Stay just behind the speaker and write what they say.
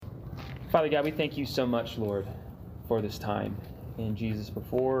Father God, we thank you so much, Lord, for this time. And Jesus,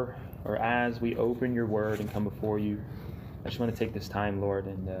 before or as we open your word and come before you, I just want to take this time, Lord,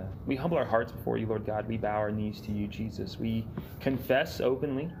 and we humble our hearts before you, Lord God. We bow our knees to you, Jesus. We confess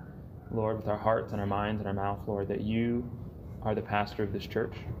openly, Lord, with our hearts and our minds and our mouth, Lord, that you are the pastor of this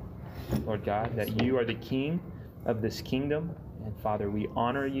church, Lord God, that you are the king of this kingdom. And Father, we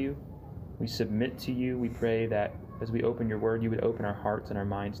honor you. We submit to you. We pray that as we open your word, you would open our hearts and our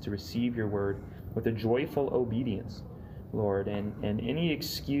minds to receive your word with a joyful obedience, Lord. And any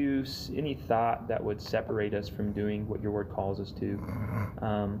excuse, any thought that would separate us from doing what your word calls us to,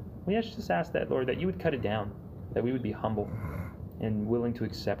 we just ask that, Lord, that you would cut it down, that we would be humble and willing to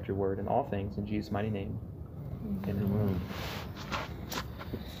accept your word in all things. In Jesus' mighty name, amen.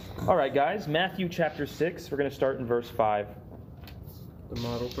 All right, guys, Matthew chapter 6. We're going to start in verse 5. The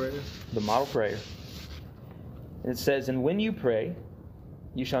model prayer? The model prayer. And it says, "And when you pray,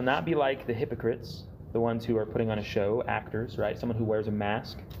 you shall not be like the hypocrites," the ones who are putting on a show, actors, right? Someone who wears a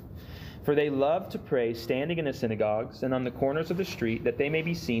mask. "For they love to pray standing in the synagogues and on the corners of the street, that they may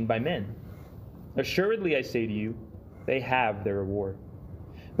be seen by men. Assuredly, I say to you, they have their reward.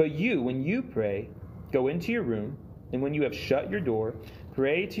 But you, when you pray, go into your room, and when you have shut your door,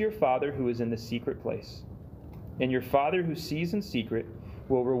 pray to your Father who is in the secret place. And your Father who sees in secret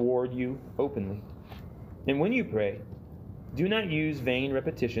will reward you openly. And when you pray, do not use vain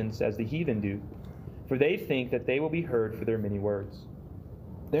repetitions as the heathen do, for they think that they will be heard for their many words.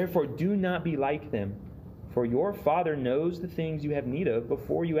 Therefore, do not be like them, for your Father knows the things you have need of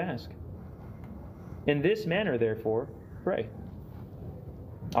before you ask. In this manner, therefore, pray.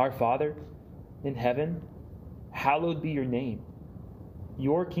 Our Father in heaven, hallowed be your name.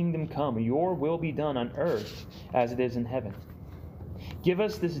 Your kingdom come, your will be done on earth as it is in heaven. Give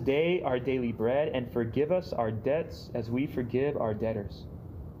us this day our daily bread, and forgive us our debts as we forgive our debtors.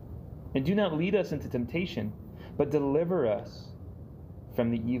 And do not lead us into temptation, but deliver us from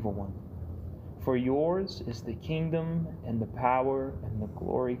the evil one. For yours is the kingdom and the power and the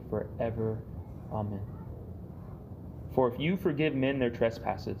glory forever. Amen. For if you forgive men their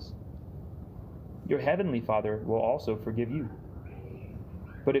trespasses, your heavenly Father will also forgive you.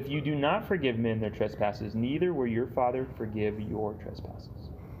 But if you do not forgive men their trespasses, neither will your Father forgive your trespasses."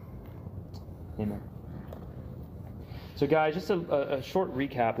 Amen. So guys, just a short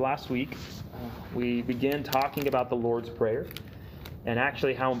recap. Last week, we began talking about the Lord's Prayer and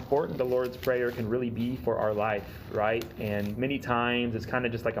actually how important the Lord's Prayer can really be for our life, right? And many times it's kind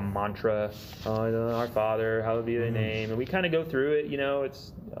of just like a mantra, our Father, hallowed be thy name. And we kind of go through it,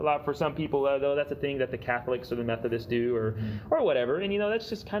 it's a lot for some people, though that's a thing that the Catholics or the Methodists do or whatever. And, that's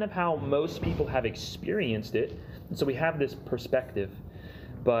just kind of how most people have experienced it. And so we have this perspective.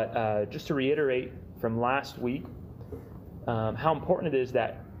 But just to reiterate from last week, how important it is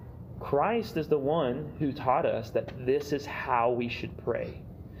that Christ is the one who taught us that this is how we should pray.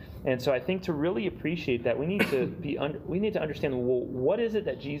 And so I think to really appreciate that, we need to understand, well, what is it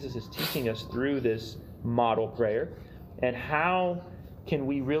that Jesus is teaching us through this model prayer, and how can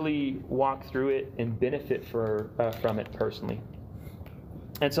we really walk through it and benefit from it personally.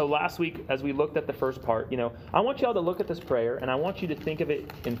 And so last week, as we looked at the first part, I want y'all to look at this prayer, and I want you to think of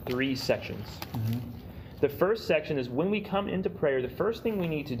it in 3 sections. The first section is when we come into prayer, the first thing we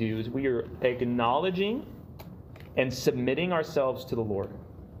need to do is we are acknowledging and submitting ourselves to the Lord.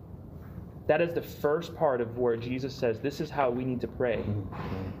 That is the first part of where Jesus says this is how we need to pray.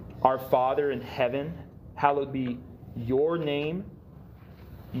 Our Father in heaven, hallowed be your name,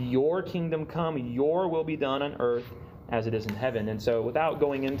 your kingdom come, your will be done on earth as it is in heaven. And so without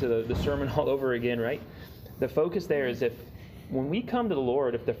going into the sermon all over again, right? The focus there is when we come to the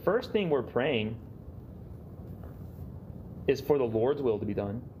Lord, if the first thing we're praying is for the Lord's will to be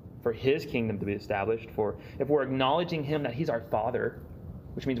done, for his kingdom to be established, if we're acknowledging him that he's our Father,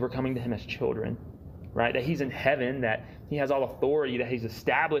 which means we're coming to him as children, right? That he's in heaven, that he has all authority, that he's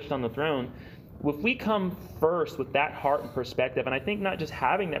established on the throne. If we come first with that heart and perspective, and I think not just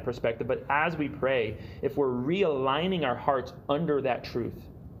having that perspective, but as we pray, if we're realigning our hearts under that truth,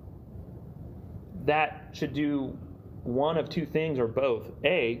 that should do one of 2 things or both.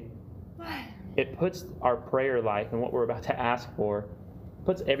 A, it puts our prayer life and what we're about to ask for,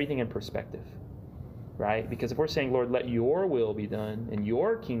 puts everything in perspective, right? Because if we're saying, Lord, let your will be done and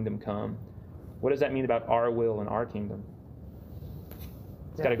your kingdom come, what does that mean about our will and our kingdom?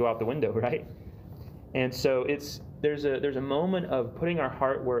 It's got to go out the window, right? And so there's a moment of putting our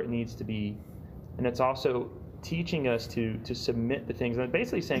heart where it needs to be, and it's also teaching us to submit to things. And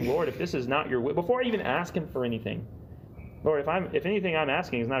basically saying, Lord, if this is not your will, before I even ask him for anything, Lord, if anything I'm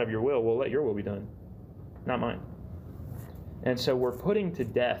asking is not of your will, well, let your will be done, not mine. And so we're putting to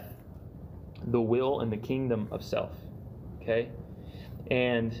death the will and the kingdom of self. Okay?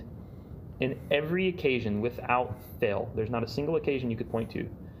 And in every occasion, without fail, there's not a single occasion you could point to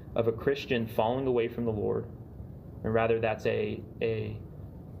of a Christian falling away from the Lord, and rather that's a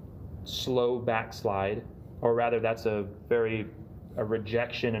slow backslide, or rather that's a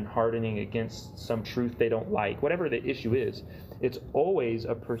rejection and hardening against some truth they don't like. Whatever the issue is, it's always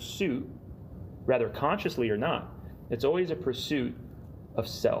a pursuit, rather consciously or not, it's always a pursuit of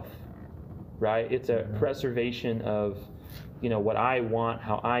self, right? It's a preservation of, what I want,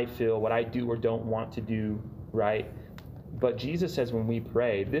 how I feel, what I do or don't want to do, right? But Jesus says when we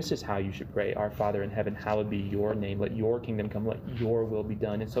pray, this is how you should pray. Our Father in heaven, hallowed be your name. Let your kingdom come. Let your will be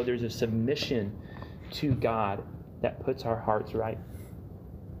done. And so there's a submission to God that puts our hearts right.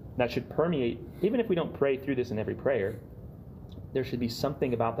 That should permeate, even if we don't pray through this in every prayer, there should be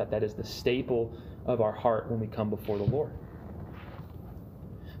something about that is the staple of our heart when we come before the Lord.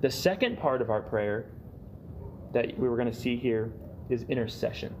 The second part of our prayer that we were going to see here is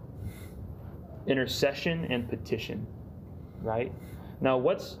intercession. Intercession and petition, right? Now,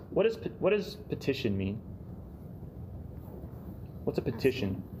 what does petition mean? What's a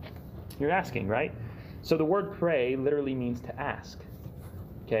petition? You're asking, right? So the word pray literally means to ask.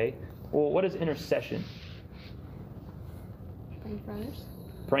 Okay? Well, what is intercession? Praying for others.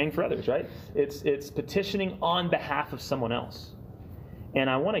 Praying for others, right? It's petitioning on behalf of someone else. And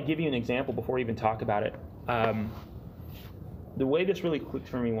I want to give you an example before we even talk about it. The way this really clicked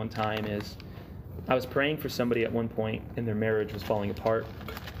for me one time is I was praying for somebody at one point and their marriage was falling apart.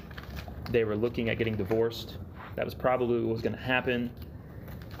 They were looking at getting divorced. That was probably what was going to happen.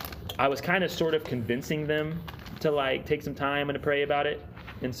 I was kind of sort of convincing them to take some time and to pray about it.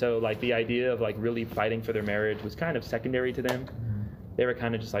 And so the idea of really fighting for their marriage was kind of secondary to them. They were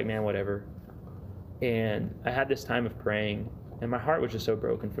kind of just man, whatever. And I had this time of praying, and my heart was just so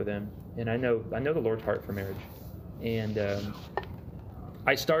broken for them. And I know the Lord's heart for marriage. And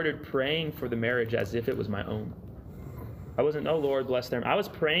I started praying for the marriage as if it was my own. I wasn't, oh Lord, bless them. I was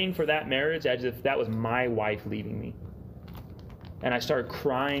praying for that marriage as if that was my wife leaving me. And I started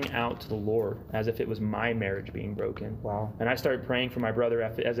crying out to the Lord as if it was my marriage being broken. Wow. And I started praying for my brother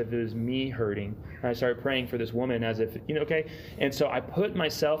as if it was me hurting. And I started praying for this woman as if, okay? And so I put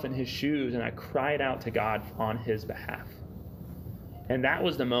myself in his shoes and I cried out to God on his behalf. And that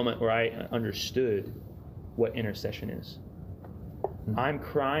was the moment where I understood what intercession is. I'm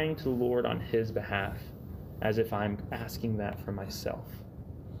crying to the Lord on his behalf as if I'm asking that for myself.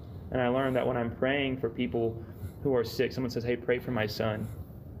 And I learned that when I'm praying for people who are sick, someone says, hey, pray for my son.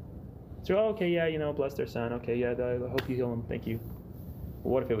 So, oh, okay, yeah, bless their son. Okay, yeah, I hope you heal him. Thank you.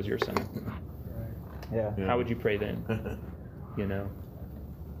 Well, what if it was your son? Yeah. How would you pray then?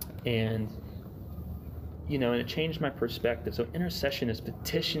 And, and it changed my perspective. So intercession is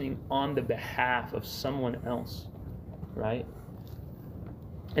petitioning on the behalf of someone else, right?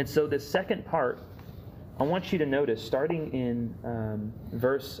 And so the second part, I want you to notice, starting in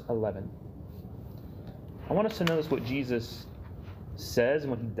verse 11. I want us to notice what Jesus says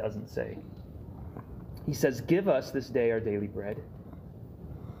and what he doesn't say. He says, give us this day our daily bread,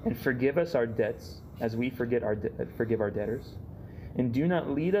 and forgive us our debts as we forgive our debtors. And do not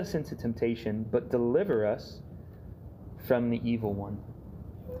lead us into temptation, but deliver us from the evil one.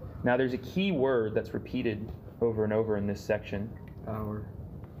 Now there's a key word that's repeated over and over in this section.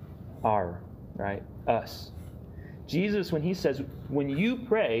 Our, right? Us. Jesus, when he says, when you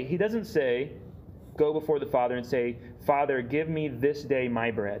pray, he doesn't say, go before the Father and say, Father, give me this day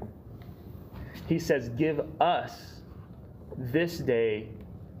my bread. He says, give us this day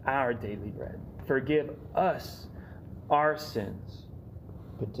our daily bread. Forgive us our sins.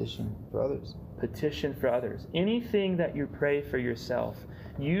 Petition for others. Petition for others. Anything that you pray for yourself,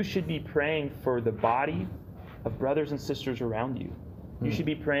 you should be praying for the body of brothers and sisters around you. You should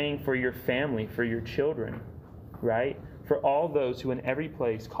be praying for your family, for your children, right? For all those who in every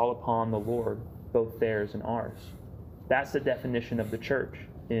place call upon the Lord, both theirs and ours. That's the definition of the church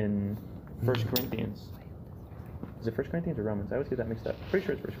in 1 Corinthians. Is it 1 Corinthians or Romans? I always get that mixed up. Pretty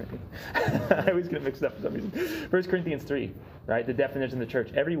sure it's 1 Corinthians. I always get it mixed up for some reason. 1 Corinthians 3, right? The definition of the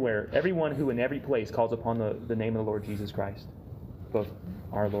church. Everywhere, everyone who in every place calls upon the name of the Lord Jesus Christ. Both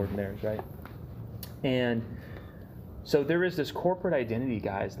our Lord and theirs, right? And so there is this corporate identity,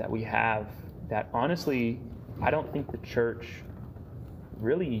 guys, that we have that honestly, I don't think the church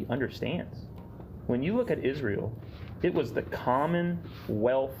really understands. When you look at Israel, it was the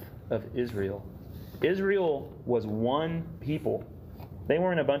commonwealth of Israel. Israel was one people. They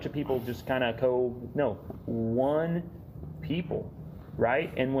weren't a bunch of people just kind of one people,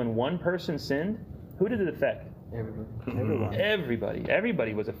 right? And when one person sinned, who did it affect? Everybody.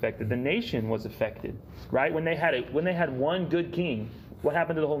 Everybody was affected. The nation was affected, right? When they had one good king, what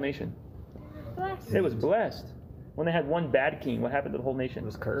happened to the whole nation? Blessed. It was blessed. When they had one bad king, what happened to the whole nation? It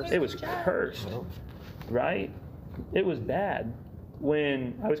was cursed. It was cursed, right? It was bad.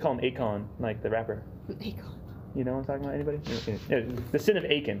 When I always call him Akon, like the rapper. Akon. You know what I'm talking about? Anybody? Yeah, the sin of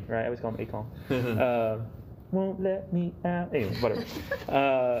Achan, right? I always call him Akon. Won't let me out. Anyway, whatever.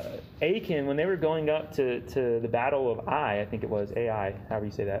 Achan, when they were going up to the Battle of Ai, I think it was Ai, however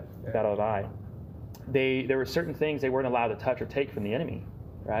you say that, Battle of Ai, there were certain things they weren't allowed to touch or take from the enemy,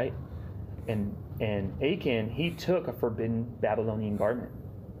 right? And Achan, he took a forbidden Babylonian garment,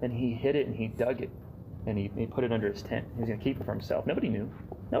 and he hid it and he dug it, and he put it under his tent. He was going to keep it for himself. Nobody knew,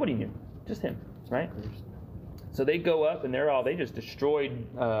 just him, right? So they go up and they just destroyed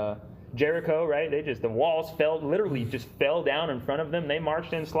Jericho, right? The walls literally just fell down in front of them. They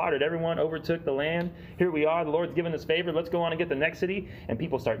marched in, slaughtered everyone, overtook the land. Here we are, the Lord's given us favor. Let's go on and get the next city. And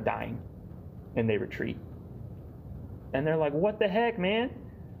people start dying, and they retreat. And they're like, what the heck, man?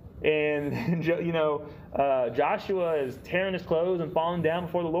 And, Joshua is tearing his clothes and falling down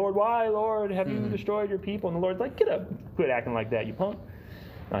before the Lord. Why, Lord, have you destroyed your people? And the Lord's like, get up. Quit acting like that, you punk.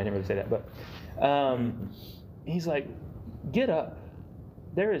 No, I didn't really say that, but he's like, get up.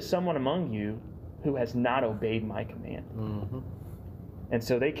 There is someone among you who has not obeyed my command. Mm-hmm. And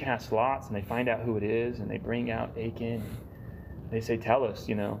so they cast lots, and they find out who it is, and they bring out Achan. They say, tell us,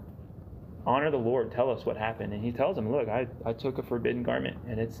 honor the Lord, tell us what happened. And he tells them, look, I took a forbidden garment,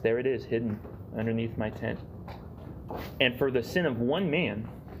 and there it is, hidden underneath my tent. And for the sin of one man,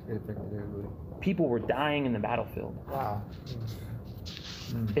 people were dying in the battlefield. Wow.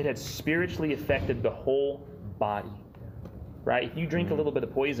 It had spiritually affected the whole body, right? If you drink a little bit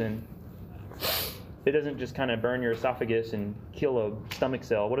of poison, it doesn't just kind of burn your esophagus and kill a stomach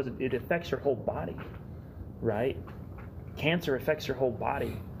cell. What does it? It affects your whole body, right? Cancer affects your whole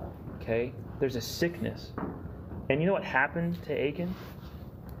body. Okay, there's a sickness. And you know what happened to Achan?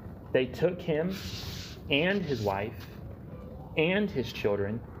 They took him and his wife and his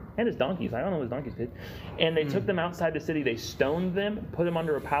children and his donkeys. I don't know what his donkeys did. And they took them outside the city. They stoned them, put them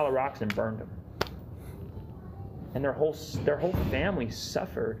under a pile of rocks, and burned them. And their whole family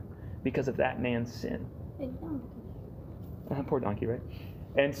suffered because of that man's sin. Poor donkey, right?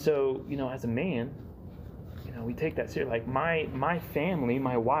 And so, as a man, we take that seriously. Like my family,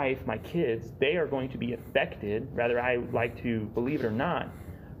 my wife, my kids, they are going to be affected, whether I like to believe it or not,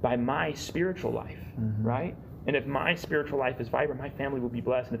 by my spiritual life, right? And if my spiritual life is vibrant, my family will be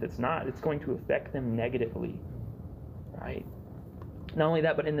blessed. And if it's not, it's going to affect them negatively, right? Not only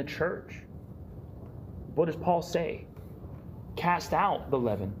that, but in the church, what does Paul say? Cast out the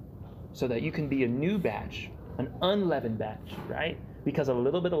leaven so that you can be a new batch, an unleavened batch, right? Because a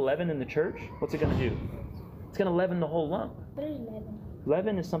little bit of leaven in the church, what's it going to do? It's going to leaven the whole lump. What is leaven?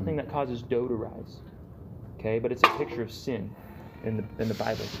 Leaven is something that causes dough to rise. Okay, but it's a picture of sin in the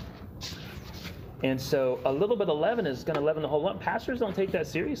Bible. And so a little bit of leaven is going to leaven the whole lump. Pastors don't take that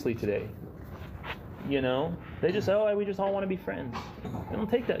seriously today. They just say, we just all want to be friends. They don't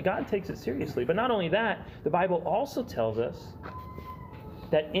take that. God takes it seriously. But not only that, the Bible also tells us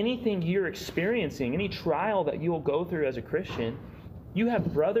that anything you're experiencing, any trial that you will go through as a Christian, you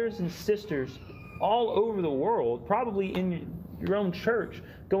have brothers and sisters all over the world, probably in your own church,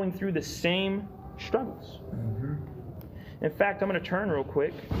 going through the same struggles. Mm-hmm. In fact, I'm going to turn real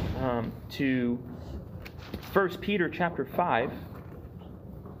quick to 1 Peter chapter 5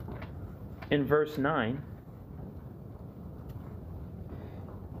 in verse 9.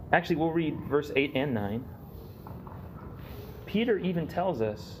 Actually, we'll read verse 8 and 9. Peter even tells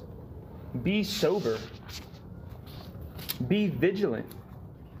us, be sober, be vigilant,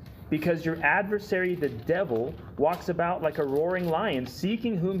 because your adversary, the devil, walks about like a roaring lion,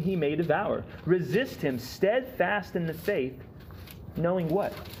 seeking whom he may devour. Resist him, steadfast in the faith, knowing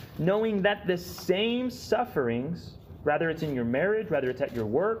what? Knowing that the same sufferings, whether it's in your marriage, whether it's at your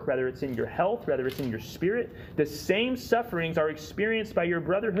work, whether it's in your health, whether it's in your spirit, the same sufferings are experienced by your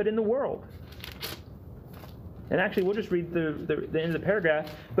brotherhood in the world. And actually, we'll just read the end of the paragraph.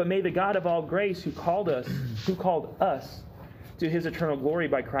 But may the God of all grace, who called us to his eternal glory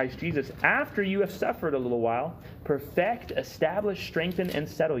by Christ Jesus, after you have suffered a little while, perfect, establish, strengthen, and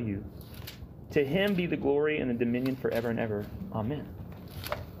settle you. To him be the glory and the dominion forever and ever. Amen.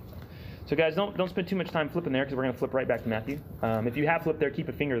 So guys, don't spend too much time flipping there, because we're going to flip right back to Matthew. If you have flipped there, keep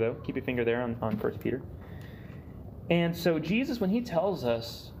a finger though. Keep a finger there on 1 Peter. And so Jesus, when he tells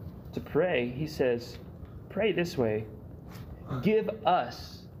us to pray, he says, pray this way, give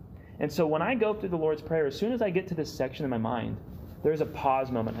us. And so when I go through the Lord's Prayer, as soon as I get to this section in my mind, there's a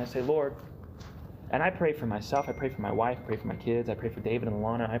pause moment. I say, Lord, And I pray for myself. I pray for my wife. I pray for my kids. I pray for David and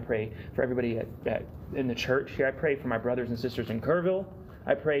Alana. I pray for everybody in the church here. I pray for my brothers and sisters in Kerrville.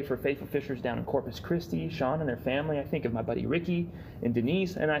 I pray for faithful fishers down in Corpus Christi, Sean and their family. I think of my buddy Ricky and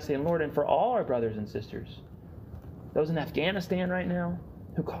Denise. And I say, Lord, and for all our brothers and sisters, those in Afghanistan right now,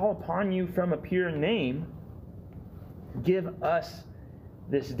 who call upon you from a pure name, give us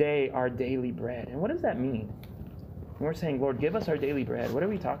this day our daily bread. And what does that mean? When we're saying, Lord, give us our daily bread, what are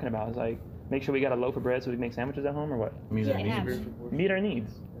we talking about? It's like, make sure we got a loaf of bread so we can make sandwiches at home, or what? Meet our Yeah. needs. Meet our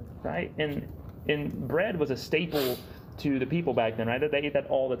needs, right? And bread was a staple to the people back then, right? They ate that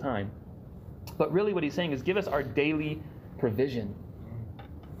all the time. But really what he's saying is give us our daily provision,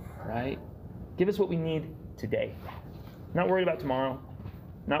 right? Give us what we need today. Not worried about tomorrow.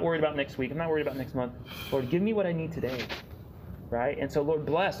 Not worried about next week. I'm not worried about next month. Lord, give me what I need today, right? And so, Lord,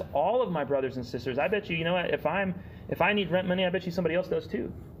 bless all of my brothers and sisters. I bet you, you know what? If I need rent money, I bet you somebody else does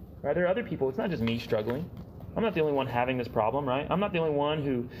too, right? There are other people. It's not just me struggling. I'm not the only one having this problem, right? I'm not the only one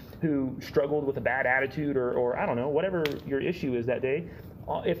who struggled with a bad attitude or I don't know, whatever your issue is that day.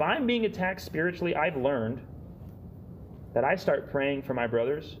 If I'm being attacked spiritually, I've learned that I start praying for my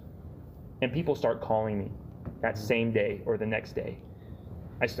brothers and people start calling me that same day or the next day.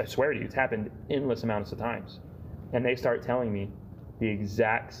 I swear to you, it's happened endless amounts of times. And they start telling me the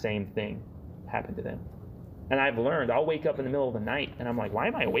exact same thing happened to them. And I've learned, I'll wake up in the middle of the night and I'm like, why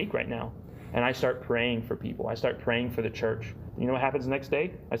am I awake right now? And I start praying for people. I start praying for the church. You know what happens the next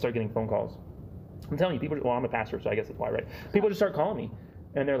day? I start getting phone calls. I'm telling you, well, I'm a pastor, so I guess that's why, right? People just start calling me.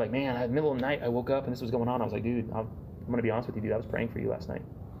 And they're like, man, in the middle of the night, I woke up and this was going on. I was like, dude, I'm going to be honest with you, dude. I was praying for you last night.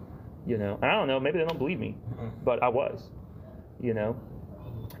 You know, and I don't know, maybe they don't believe me, but I was, you know.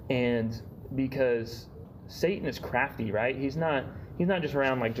 And because Satan is crafty, right? He's not just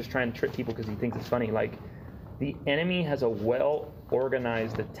around like just trying to trick people because he thinks it's funny. Like, the enemy has a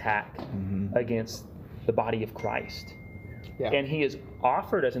well-organized attack against the body of Christ. Yeah. And he has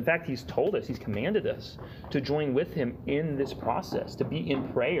offered us, in fact, he's told us, he's commanded us to join with him in this process, to be in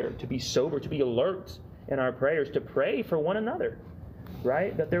prayer, to be sober, to be alert in our prayers, to pray for one another,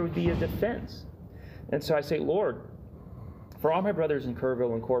 right? That there would be a defense. And so I say, Lord, for all my brothers in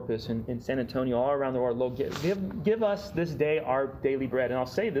Kerrville and Corpus and in San Antonio, all around the world, Lord, give us this day our daily bread. And I'll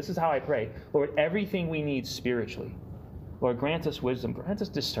say, this is how I pray. Lord, everything we need spiritually. Lord, grant us wisdom. Grant us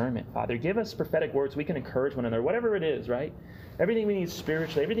discernment, Father. Give us prophetic words. We can encourage one another, whatever it is, right? Everything we need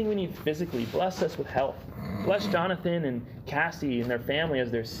spiritually, everything we need physically. Bless us with health. Bless Jonathan and Cassie and their family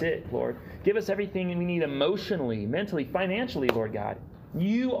as they're sick, Lord. Give us everything we need emotionally, mentally, financially, Lord God.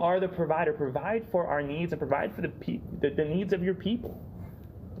 You are the provider. Provide for our needs and provide for the needs of your people.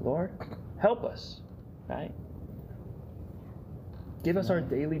 Lord, help us, right? Give us our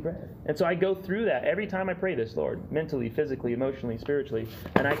daily bread. And so I go through that every time I pray this, Lord, mentally, physically, emotionally, spiritually.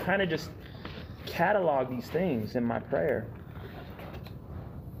 And I kind of just catalog these things in my prayer.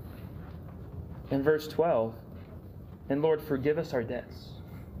 In verse 12, and Lord, forgive us our debts.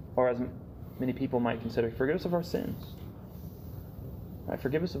 Or as many people might consider, forgive us of our sins. Right?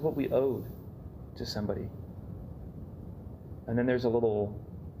 Forgive us of what we owed to somebody. And then there's a little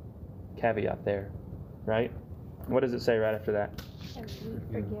caveat there, right? What does it say right after that?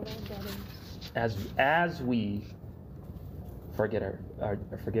 As we forgive our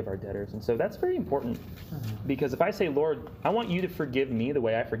debtors. Forgive our debtors. And so that's very important, because if I say, Lord, I want you to forgive me the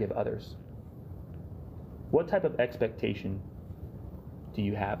way I forgive others, what type of expectation do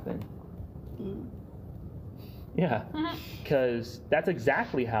you have then? Yeah, because that's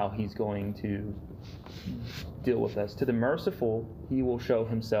exactly how he's going to deal with us. To the merciful, he will show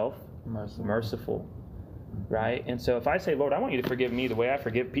himself merciful. Right? And so if I say, Lord, I want you to forgive me the way I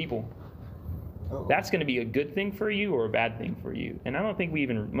forgive people, that's going to be a good thing for you or a bad thing for you. And I don't think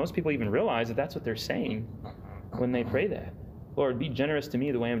most people even realize that that's what they're saying when they pray that. Lord, be generous to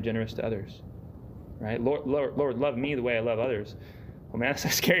me the way I'm generous to others. Right? Lord, love me the way I love others. Well, man, that's a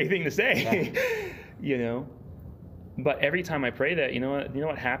scary thing to say. You know? But every time I pray that, you know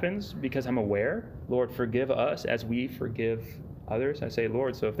what happens? Because I'm aware, Lord, forgive us as we forgive others. I say,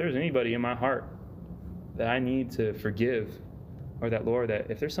 Lord, so if there's anybody in my heart that I need to forgive, or that, Lord,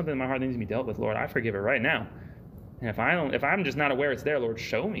 that if there's something in my heart that needs to be dealt with, Lord, I forgive it right now. And if I'm just not aware it's there, Lord,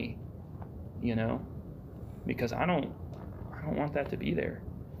 show me, you know, because I don't want that to be there.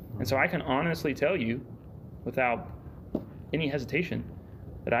 And so I can honestly tell you, without any hesitation,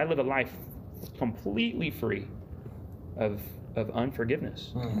 that I live a life completely free of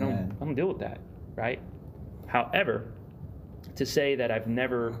unforgiveness. I don't deal with that, right? However, to say that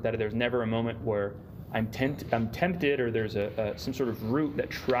there's never a moment where I'm tempted, or there's some sort of root that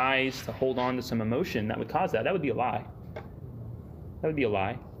tries to hold on to some emotion that would cause that would be a lie. That would be a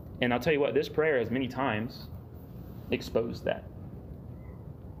lie. And I'll tell you what, this prayer has many times exposed that.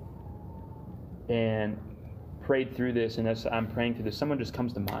 And prayed through this, and as I'm praying through this, someone just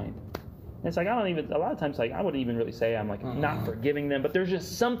comes to mind. And it's like, a lot of times, like, I wouldn't even really say I'm like not forgiving them, but there's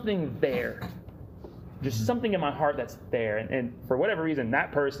just something there. Just something in my heart that's there. And for whatever reason,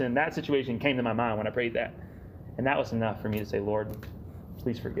 that person, that situation came to my mind when I prayed that. And that was enough for me to say, Lord,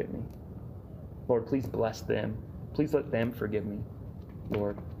 please forgive me. Lord, please bless them. Please let them forgive me,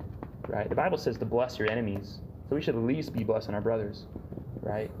 Lord. Right? The Bible says to bless your enemies. So we should at least be blessing our brothers.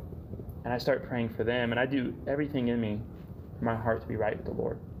 Right? And I start praying for them, and I do everything in me for my heart to be right with the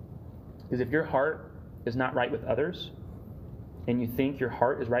Lord. Because if your heart is not right with others, and you think your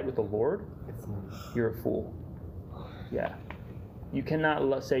heart is right with the Lord, you're a fool. Yeah. You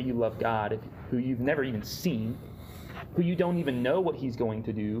cannot say you love God who you've never even seen, who you don't even know what He's going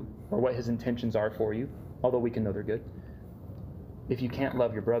to do or what His intentions are for you, although we can know they're good. If you can't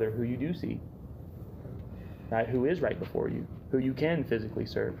love your brother who you do see, right, who is right before you, who you can physically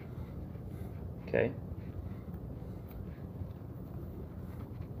serve. Okay?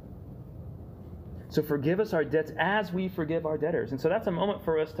 So forgive us our debts as we forgive our debtors. And so that's a moment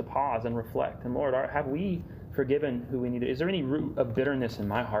for us to pause and reflect. And Lord, have we forgiven who we need to? Is there any root of bitterness in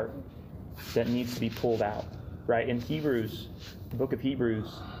my heart that needs to be pulled out? Right? In Hebrews, the book of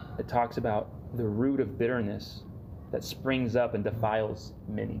Hebrews, it talks about the root of bitterness that springs up and defiles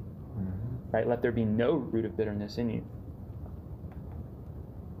many. Right? Let there be no root of bitterness in you.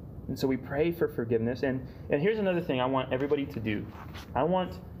 And so we pray for forgiveness. And here's another thing I want everybody to do. I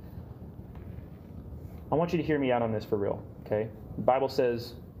want you to hear me out on this for real, okay? The Bible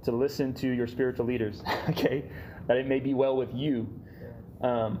says to listen to your spiritual leaders, okay? That it may be well with you.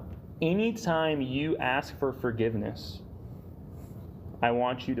 Anytime you ask for forgiveness, I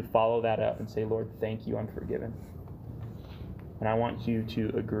want you to follow that up and say, Lord, thank you, I'm forgiven. And I want you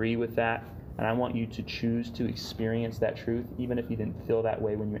to agree with that, and I want you to choose to experience that truth, even if you didn't feel that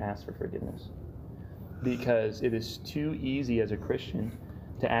way when you asked for forgiveness. Because it is too easy as a Christian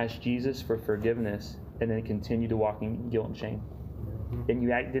to ask Jesus for forgiveness and then continue to walk in guilt and shame. And you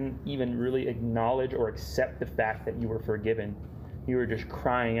didn't even really acknowledge or accept the fact that you were forgiven. You were just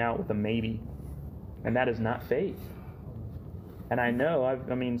crying out with a maybe. And that is not faith. And I know,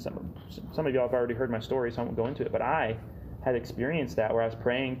 some of y'all have already heard my story, so I won't go into it, but I had experienced that where I was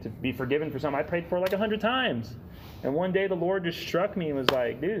praying to be forgiven for something I prayed for like 100 times. And one day the Lord just struck me and was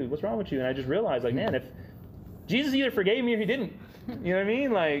like, dude, what's wrong with you? And I just realized, like, man, if Jesus either forgave me or He didn't. You know what I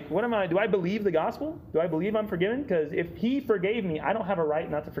mean? Like, do I believe the gospel? Do I believe I'm forgiven? Because if He forgave me, I don't have a right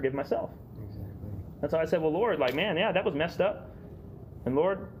not to forgive myself. Exactly. That's why I said, well, Lord, like, man, yeah, that was messed up. And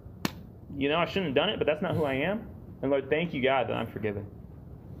Lord, I shouldn't have done it, but that's not who I am. And Lord, thank you, God, that I'm forgiven.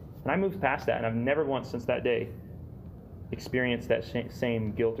 And I moved past that, and I've never once since that day experienced that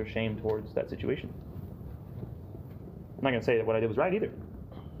same guilt or shame towards that situation. I'm not going to say that what I did was right either.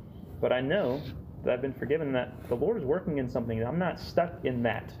 But I know that I've been forgiven, that the Lord is working in something, and I'm not stuck in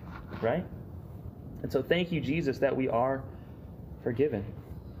that, right? And so thank you, Jesus, that we are forgiven.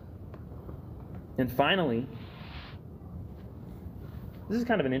 And finally, this is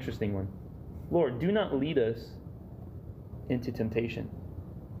kind of an interesting one. Lord, do not lead us into temptation,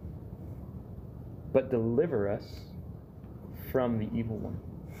 but deliver us from the evil one.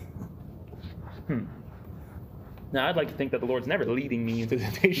 Now, I'd like to think that the Lord's never leading me into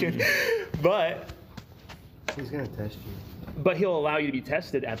temptation, but He's going to test you. But He'll allow you to be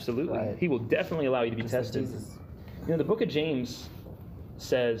tested, absolutely. Right. He will definitely allow you to be Just like tested. Jesus. The book of James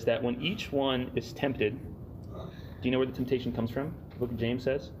says that when each one is tempted, do you know where the temptation comes from? The book of James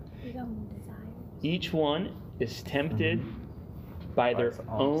says? His own desires. Each one is tempted by their By its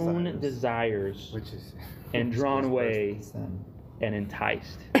own own desires Which is... and drawn away Sin. and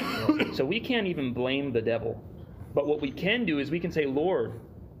enticed. So we can't even blame the devil. But what we can do is we can say, Lord,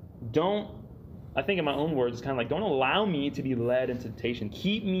 I think in my own words, it's kind of like, don't allow me to be led into temptation.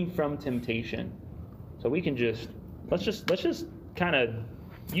 Keep me from temptation. So we can let's just kind of,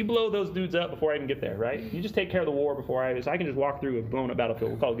 you blow those dudes up before I even get there, right? You just take care of the war so I can just walk through a blown up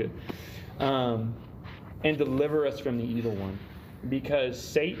battlefield. We'll call it good. And deliver us from the evil one. Because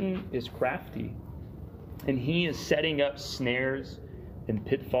Satan is crafty. And he is setting up snares and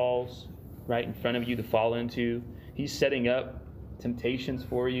pitfalls right in front of you to fall into. He's setting up temptations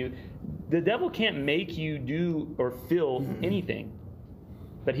for you. The devil can't make you do or feel anything,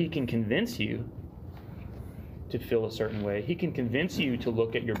 but he can convince you to feel a certain way. He can convince you to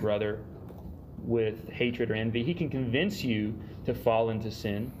look at your brother with hatred or envy. He can convince you to fall into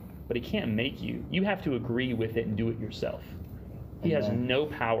sin, but he can't make you. You have to agree with it and do it yourself. He has Amen. no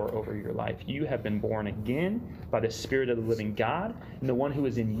power over your life. You have been born again by the Spirit of the living God, and the one who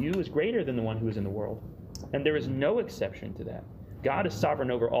is in you is greater than the one who is in the world. And there is no exception to that. God is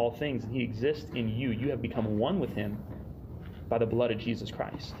sovereign over all things, and he exists in you. You have become one with him by the blood of Jesus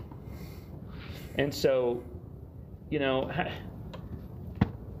Christ. And so, you know,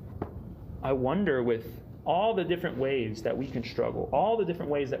 I wonder, with all the different ways that we can struggle, all the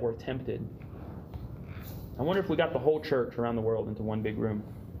different ways that we're tempted, I wonder if we got the whole church around the world into one big room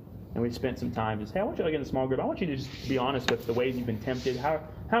and we spent some time just, hey, I want you to get in a small group. I want you to just be honest with the ways you've been tempted. How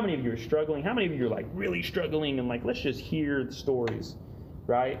many of you are struggling? How many of you are like really struggling? And like, let's just hear the stories,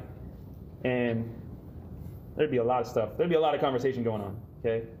 right? And there'd be a lot of stuff. There'd be a lot of conversation going on,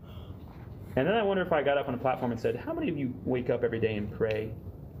 okay? And then I wonder if I got up on a platform and said, how many of you wake up every day and pray,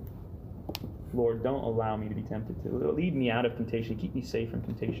 Lord, don't allow me to be tempted to. Lead me out of temptation. Keep me safe from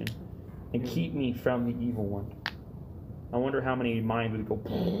temptation. And keep me from the evil one. I wonder how many minds would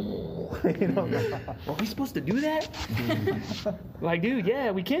go, you know, are we supposed to do that? Like, dude,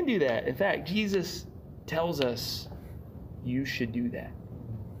 yeah, we can do that. In fact, Jesus tells us you should do that,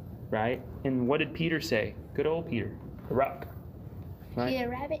 right? And what did Peter say? Good old Peter, the rock. Right? Peter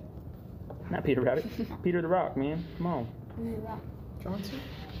Rabbit. Not Peter Rabbit. Peter the Rock, man. Come on. Peter Rock. Johnson?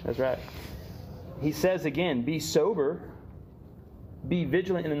 That's right. He says again, be sober, be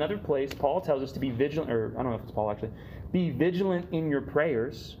vigilant. In another place, Paul tells us to be vigilant, or I don't know if it's Paul actually. Be vigilant in your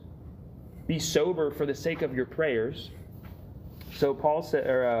prayers. Be sober for the sake of your prayers. So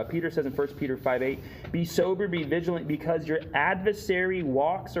Peter says in 1 Peter 5:8, be sober, be vigilant, because your adversary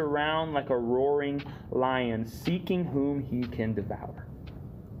walks around like a roaring lion, seeking whom he can devour.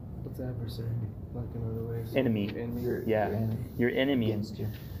 What's adversary? Like in other ways? Enemy. Enemy. Yeah, your enemy. Against you.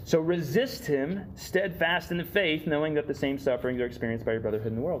 So resist him, steadfast in the faith, knowing that the same sufferings are experienced by your brotherhood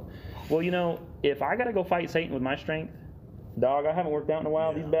in the world. Well, you know, if I got to go fight Satan with my strength, dog, I haven't worked out in a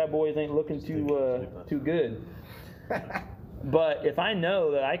while. These bad boys ain't looking too good. But if I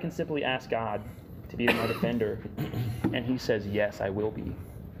know that I can simply ask God to be my defender, and he says, yes, I will be,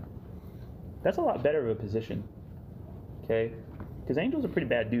 that's a lot better of a position, okay? Because angels are pretty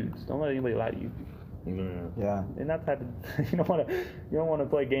bad dudes. Don't let anybody lie to you. Yeah. They're not type of, you don't want to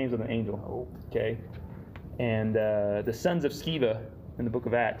play games with an angel, okay? And the sons of Sceva in the book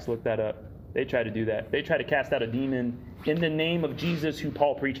of Acts, look that up. They try to do that. They try to cast out a demon in the name of Jesus who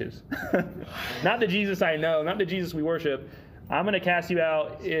Paul preaches. Not the Jesus I know, not the Jesus we worship. I'm going to cast you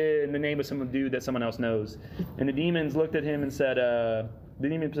out in the name of some dude that someone else knows. And the demons looked at him and said, the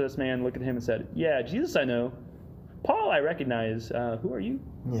demon-possessed man looked at him and said, yeah, Jesus I know. Paul I recognize. Who are you?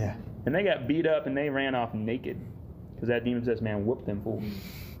 Yeah. And they got beat up and they ran off naked because that demon-possessed man whooped them fools.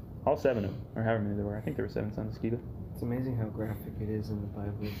 All 7 of them, or however many there were. I think there were 7 sons of Sceva. It's amazing how graphic it is in the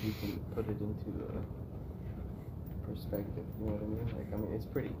Bible if you can put it into perspective. You know what I mean? Like, I mean, it's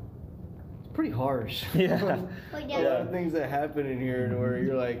pretty harsh. Yeah. Like, A lot of things that happen in here where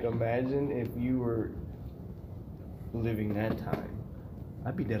you're like, imagine if you were living that time.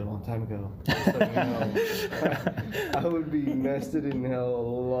 I'd be dead a long time ago. Just so you know. I would be nested in hell a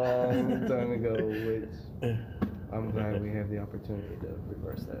long time ago, which I'm glad we have the opportunity to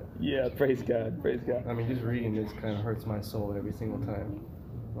reverse that. Yeah, praise God, praise God. I mean, just reading this kind of hurts my soul every single time.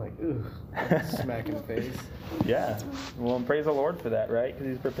 Like, ugh, smack in the face. Yeah, well, and praise the Lord for that, right?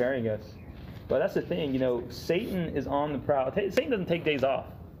 Because he's preparing us. But that's the thing, you know, Satan is on the prowl. Satan doesn't take days off.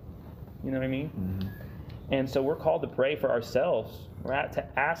 You know what I mean? Mm-hmm. And so we're called to pray for ourselves. We're out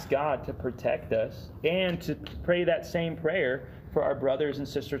to ask God to protect us and to pray that same prayer for our brothers and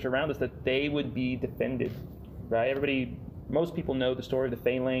sisters around us, that they would be defended, right? Most people know the story of the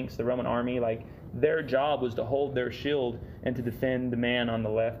phalanx, the Roman army. Like, their job was to hold their shield and to defend the man on the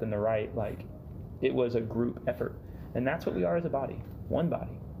left and the right. Like, it was a group effort. And that's what we are as a body. One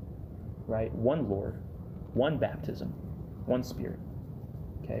body, right? One Lord, one baptism, one Spirit,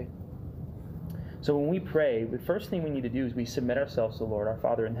 okay? So when we pray, the first thing we need to do is we submit ourselves to the Lord. Our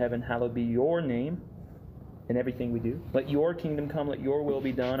Father in heaven, hallowed be your name in everything we do. Let your kingdom come, let your will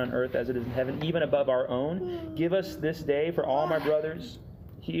be done on earth as it is in heaven, even above our own. Give us this day, for all my brothers,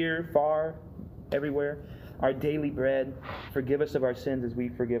 here, far, everywhere, our daily bread. Forgive us of our sins as we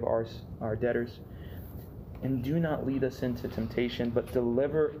forgive our debtors. And do not lead us into temptation, but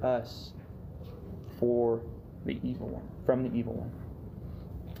deliver us from the evil one.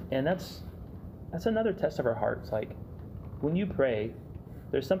 And that's another test of our hearts. Like, when you pray,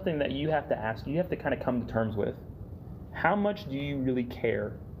 there's something that you have to ask. You have to kind of come to terms with. How much do you really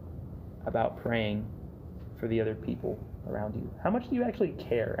care about praying for the other people around you? How much do you actually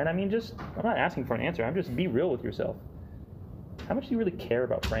care? And I mean, I'm not asking for an answer. I'm just, be real with yourself. How much do you really care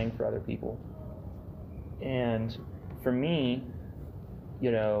about praying for other people? And for me,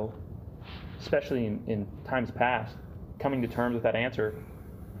 you know, especially in times past, coming to terms with that answer,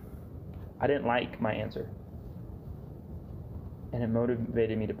 I didn't like my answer. And it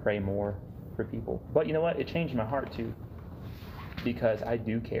motivated me to pray more for people. But you know what? It changed my heart too, because I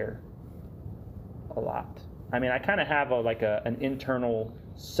do care a lot. I mean, I kind of have an internal,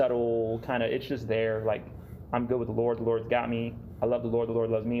 subtle kind of, it's just there, like, I'm good with the Lord's got me, I love the Lord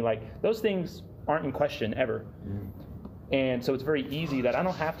loves me. Like, those things aren't in question ever. And so it's very easy that I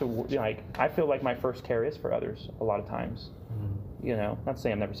don't have to, like, I feel like my first care is for others a lot of times. You know, not to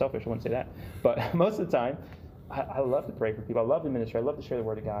say I'm never selfish, I wouldn't say that. But most of the time, I love to pray for people. I love the ministry. I love to share the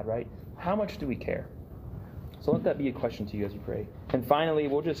word of God, right? How much do we care? So let that be a question to you as you pray. And finally,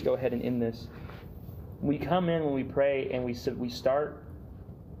 we'll just go ahead and end this. We come in when we pray, and we start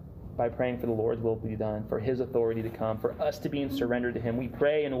by praying for the Lord's will to be done, for His authority to come, for us to be in surrender to Him. We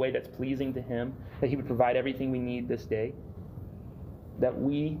pray in a way that's pleasing to Him, that He would provide everything we need this day, that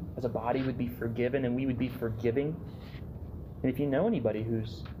we as a body would be forgiven and we would be forgiving. And if you know anybody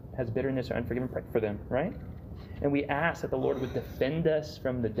has bitterness or unforgiveness, pray for them, right? And we ask that the Lord would defend us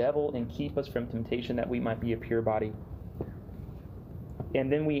from the devil and keep us from temptation, that we might be a pure body.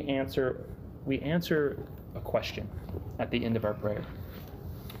 And then we answer a question at the end of our prayer.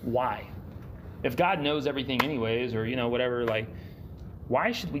 Why? If God knows everything anyways, or, you know, whatever, like,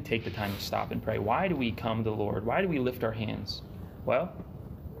 why should we take the time to stop and pray? Why do we come to the Lord? Why do we lift our hands? Well,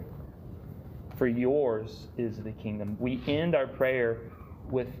 for yours is the kingdom. We end our prayer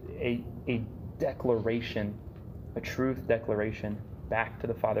with a declaration, a truth declaration back to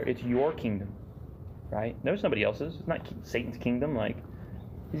the Father. It's your kingdom, right? There's nobody else's. It's not Satan's kingdom. Like,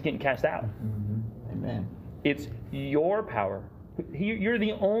 he's getting cast out. Amen. It's your power. You're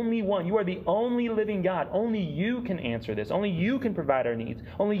the only one. You are the only living God. Only you can answer this. Only you can provide our needs.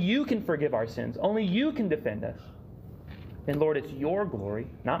 Only you can forgive our sins. Only you can defend us. And Lord, it's your glory,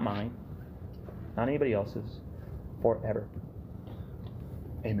 not mine, not anybody else's, forever.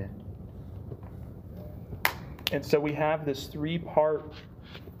 Amen. And so we have this 3-part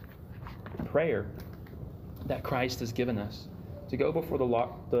prayer that Christ has given us to go before the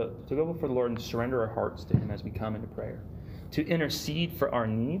Lord and surrender our hearts to Him as we come into prayer. To intercede for our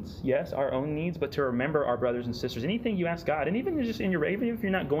needs, yes, our own needs, but to remember our brothers and sisters. Anything you ask God, and even just in your, even if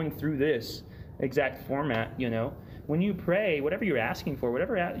you're not going through this exact format, you know, when you pray, whatever you're asking for,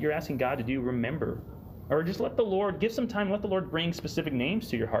 whatever you're asking God to do, remember. Or just let the Lord, give some time, let the Lord bring specific names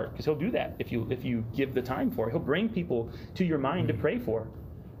to your heart, because He'll do that if you give the time for it. He'll bring people to your mind to pray for,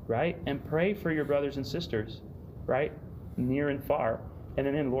 right? And pray for your brothers and sisters, right? Near and far. And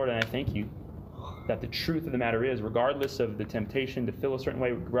then, Lord, and I thank you that the truth of the matter is, regardless of the temptation to feel a certain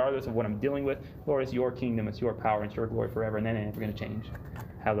way, regardless of what I'm dealing with, Lord, it's your kingdom, it's your power, it's your glory forever, and that ain't ever going to change.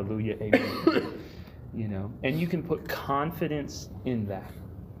 Hallelujah, amen. You know, and you can put confidence in that,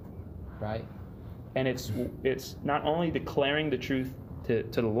 right? And it's not only declaring the truth to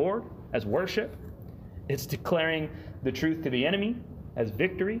the Lord as worship, it's declaring the truth to the enemy as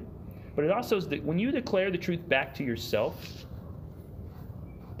victory, but it also is that when you declare the truth back to yourself,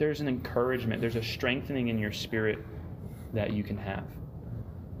 there's an encouragement, there's a strengthening in your spirit that you can have.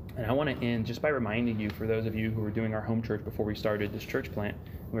 And I want to end just by reminding you, for those of you who were doing our home church before we started this church plant,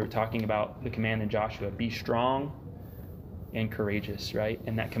 we were talking about the command in Joshua, be strong and courageous, right?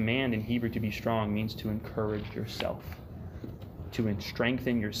 And that command in Hebrew to be strong means to encourage yourself, to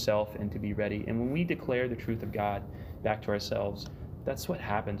strengthen yourself and to be ready. And when we declare the truth of God back to ourselves, that's what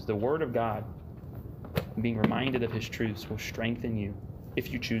happens. The Word of God, being reminded of His truths, will strengthen you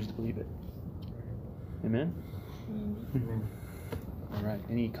if you choose to believe it. Amen? Amen. All right.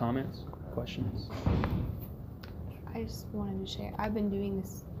 Any comments, questions? I just wanted to share. I've been doing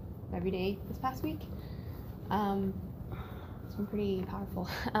this every day this past week. It's been pretty powerful.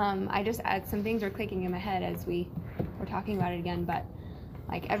 I just some things are clicking in my head as we were talking about it again. But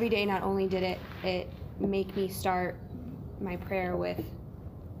like every day, not only did it make me start my prayer with,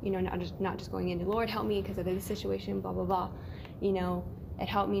 you know, not just going into, Lord, help me because of this situation, blah blah blah. You know, it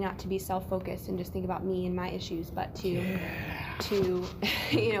helped me not to be self-focused and just think about me and my issues, but to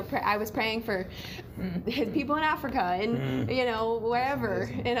you know, I was praying for His people in Africa and you know, wherever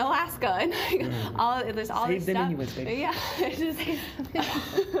in Alaska and like, there's all this stuff. Anyways, baby. Yeah,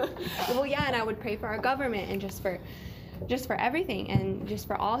 well, yeah, and I would pray for our government and just for everything and just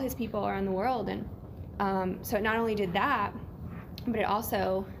for all His people around the world. And so it not only did that, but it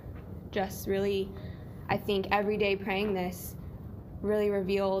also just really, I think every day praying this really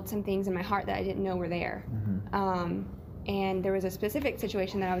revealed some things in my heart that I didn't know were there. And there was a specific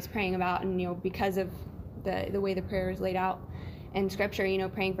situation that I was praying about, and you know, because of the way the prayer is laid out, in Scripture, you know,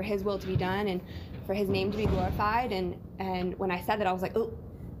 praying for His will to be done and for His name to be glorified. And when I said that, I was like, oh,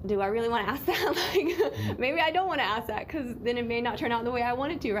 do I really want to ask that? Like, maybe I don't want to ask that, because then it may not turn out the way I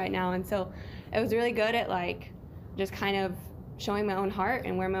wanted to right now. And so it was really good at like just kind of showing my own heart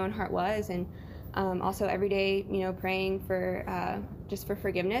and where my own heart was, and also every day, you know, praying for just for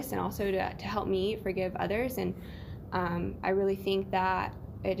forgiveness, and also to help me forgive others. And I really think that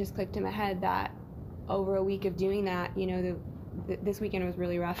it just clicked in my head that over a week of doing that, you know, this weekend was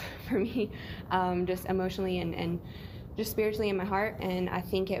really rough for me, just emotionally and just spiritually in my heart. And I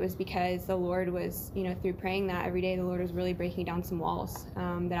think it was because the Lord was, you know, through praying that every day, the Lord was really breaking down some walls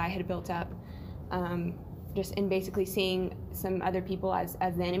that I had built up, just in basically seeing some other people as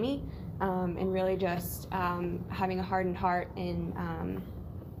the enemy, and really just having a hardened heart and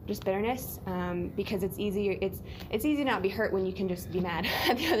just bitterness, because it's easy to not be hurt when you can just be mad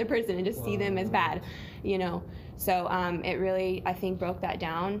at the other person and just see them as bad, you know. So it really, I think, broke that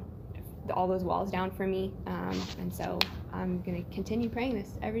down, all those walls down for me, and so I'm gonna continue praying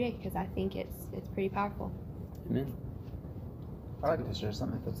this every day, because I think it's pretty powerful. Amen. I'd like to share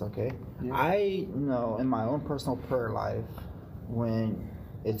something if it's okay. Yeah. I know in my own personal prayer life, when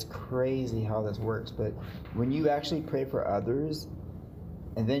it's crazy how this works, but when you actually pray for others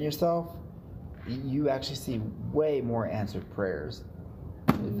and then yourself, you actually see way more answered prayers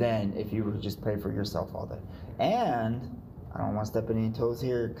than if you were to just pray for yourself all day. And I don't want to step on any toes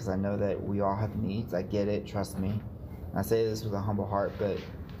here, because I know that we all have needs. I get it, trust me. I say this with a humble heart, but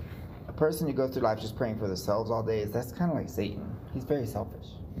a person who goes through life just praying for themselves all day, that's kind of like Satan. He's very selfish.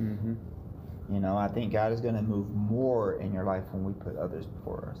 Mm-hmm. You know, I think God is going to move more in your life when we put others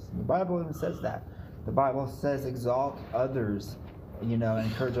before us. The Bible even says that. The Bible says exalt others, you know, and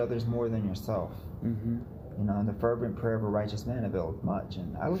encourage others more than yourself. Mm-hmm. You know, and the fervent prayer of a righteous man availeth much.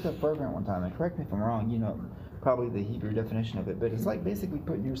 And I looked up fervent one time, and correct me if I'm wrong, you know, probably the Hebrew definition of it, but it's like basically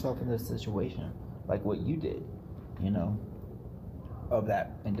putting yourself in this situation, like what you did, you know, of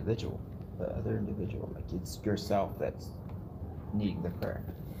that individual, the other individual. Like it's yourself that's needing the prayer.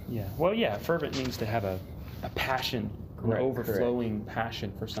 Yeah. Well, yeah, fervent means to have a passion, an Correct, overflowing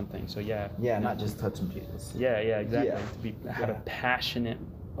passion for something. So yeah. Yeah, not just touching Jesus. Yeah, exactly. Yeah. To have a passionate,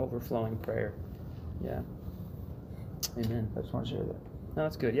 overflowing prayer. Yeah. Amen. I just want to share that. No,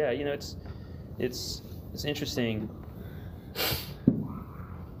 that's good. Yeah, you know, it's interesting.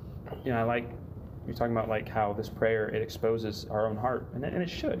 You know, I like you're talking about like how this prayer, it exposes our own heart, and it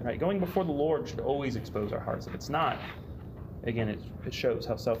should, right? Going before the Lord should always expose our hearts. If it's not, again, it shows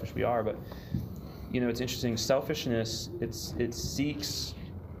how selfish we are. But you know, it's interesting. Selfishness, it seeks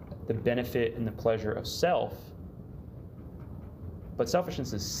the benefit and the pleasure of self. But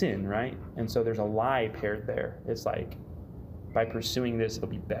selfishness is sin, right? And so there's a lie paired there. It's like, by pursuing this, it'll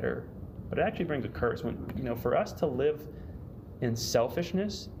be better. But it actually brings a curse. When, you know, for us to live in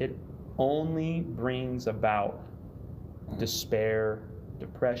selfishness, it only brings about despair,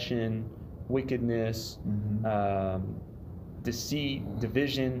 depression, wickedness, deceit,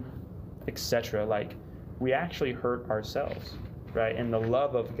 division, etc. Like, we actually hurt ourselves, right? And the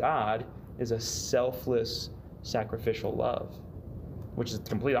love of God is a selfless, sacrificial love, which is the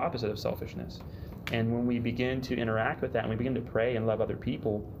complete opposite of selfishness. And when we begin to interact with that, and we begin to pray and love other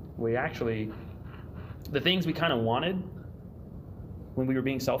people, we actually, the things we kind of wanted when we were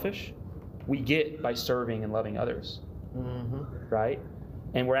being selfish, we get by serving and loving others, right?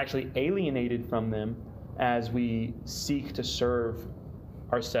 And we're actually alienated from them as we seek to serve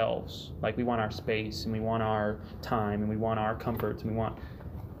ourselves. Like, we want our space, and we want our time, and we want our comforts,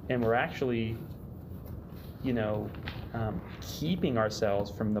 and we're actually, you know, keeping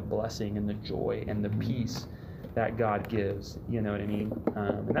ourselves from the blessing and the joy and the peace that God gives, you know what I mean?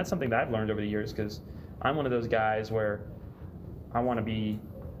 And that's something that I've learned over the years, because I'm one of those guys where I want to be,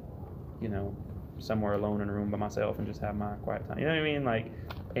 you know, somewhere alone in a room by myself and just have my quiet time. You know what I mean? Like,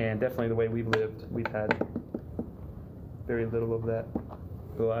 and definitely the way we've lived, we've had very little of that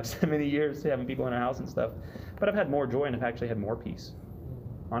for the last many years, having people in our house and stuff. But I've had more joy, and I've actually had more peace,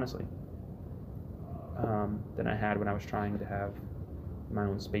 honestly, than I had when I was trying to have my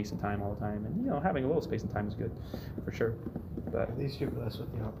own space and time all the time. And, you know, having a little space and time is good, for sure. But at least you're blessed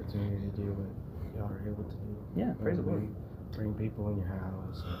with the opportunity to do what y'all are able to do. Yeah, praise the Lord. Bring people in your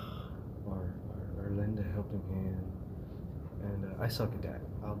house, or lend a helping hand. And I suck at that.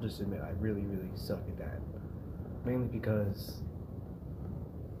 I'll just admit, I really, really suck at that. Mainly because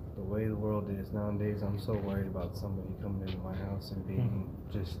the way the world is nowadays, I'm so worried about somebody coming into my house and being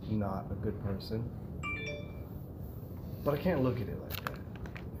just not a good person. But I can't look at it like that.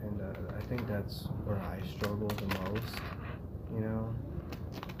 And I think that's where I struggle the most, you know,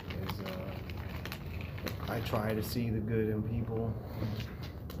 is I try to see the good in people,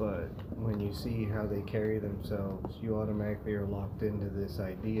 but when you see how they carry themselves, you automatically are locked into this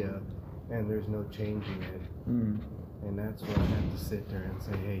idea, and there's no changing it. Mm. And that's where I have to sit there and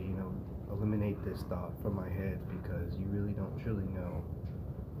say, hey, eliminate this thought from my head, because you really don't truly know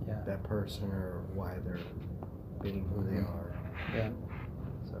that person or why they're being who they are. Yeah.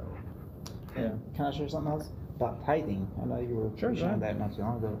 So. Yeah. Can I share something else about tithing? I know you were Sure, sharing that not too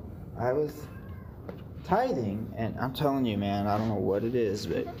long ago. I was tithing, and I'm telling you, man, I don't know what it is,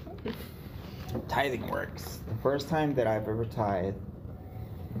 but tithing works. The first time that I've ever tithed,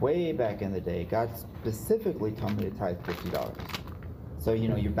 way back in the day, God specifically told me to tithe $50. So,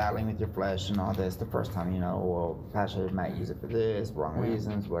 you're battling with your flesh and all this. The first time, well, Pastor might use it for this, wrong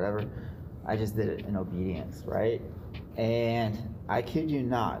reasons, whatever. I just did it in obedience, right? And I kid you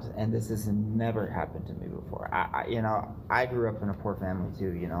not, and this has never happened to me before. I grew up in a poor family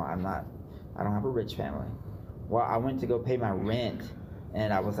too. I don't have a rich family. Well, I went to go pay my rent,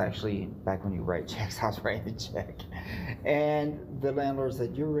 and I was actually, back when you write checks, I was writing a check. And the landlord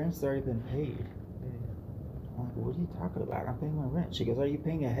said, your rent's already been paid. I'm like, what are you talking about? I'm paying my rent. She goes, are you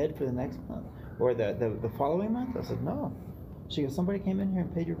paying ahead for the next month? Or the following month? I said, no. She goes, somebody came in here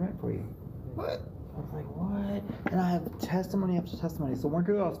and paid your rent for you. What? I was like, what? And I have testimony after testimony. So one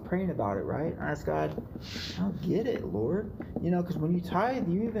day I was praying about it, right? I asked God, I don't get it, Lord. Because when you tithe,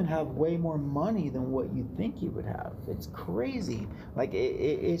 you even have way more money than what you think you would have. It's crazy. Like,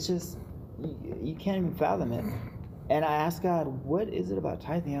 it's just, you can't even fathom it. And I asked God, what is it about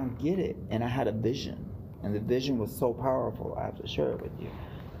tithing? I don't get it. And I had a vision. And the vision was so powerful, I have to share it with you.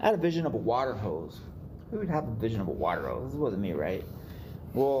 I had a vision of a water hose. Who would have a vision of a water hose? This wasn't me, right?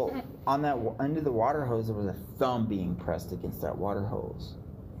 Well, on that end of the water hose, there was a thumb being pressed against that water hose.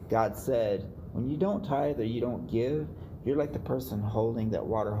 God said, when you don't tithe or you don't give, you're like the person holding that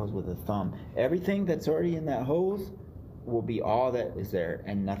water hose with a thumb. Everything that's already in that hose will be all that is there,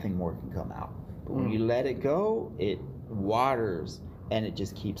 and nothing more can come out. But when you let it go, it waters, and it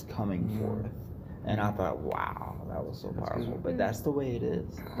just keeps coming forth. And I thought, wow, that was so powerful. But that's the way it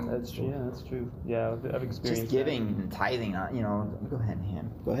is. That's true. Yeah, that's true. Yeah, I've experienced just giving and tithing. Go ahead,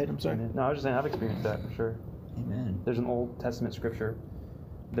 Han. Go ahead. I'm sorry. No, I was just saying I've experienced that for sure. Amen. There's an Old Testament scripture.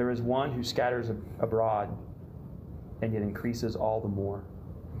 There is one who scatters abroad, and yet increases all the more.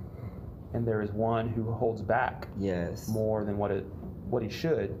 And there is one who holds back more than what he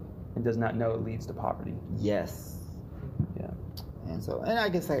should, and does not know it leads to poverty. Yes. Yeah. And I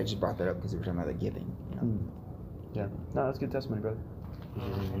guess I just brought that up because we were talking about the giving. Yeah. No, that's good testimony, brother.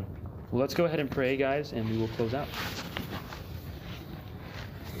 Well, let's go ahead and pray, guys, and we will close out.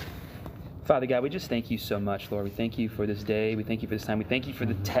 Father God, we just thank you so much, Lord. We thank you for this day. We thank you for this time. We thank you for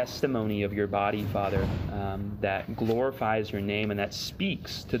the testimony of your body, Father, that glorifies your name and that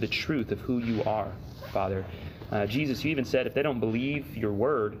speaks to the truth of who you are, Father. Jesus, you even said if they don't believe your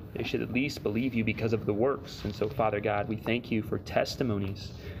word, they should at least believe you because of the works. And so, Father God, we thank you for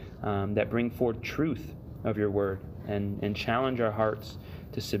testimonies that bring forth truth of your word and challenge our hearts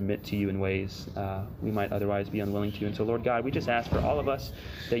to submit to you in ways we might otherwise be unwilling to. And so, Lord God, we just ask for all of us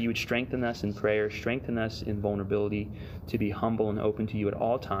that you would strengthen us in prayer, strengthen us in vulnerability, to be humble and open to you at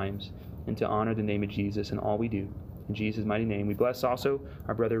all times, and to honor the name of Jesus in all we do. In Jesus' mighty name. We bless also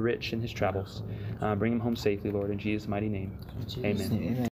our brother Rich in his travels. Bring him home safely, Lord, in Jesus' mighty name. Amen.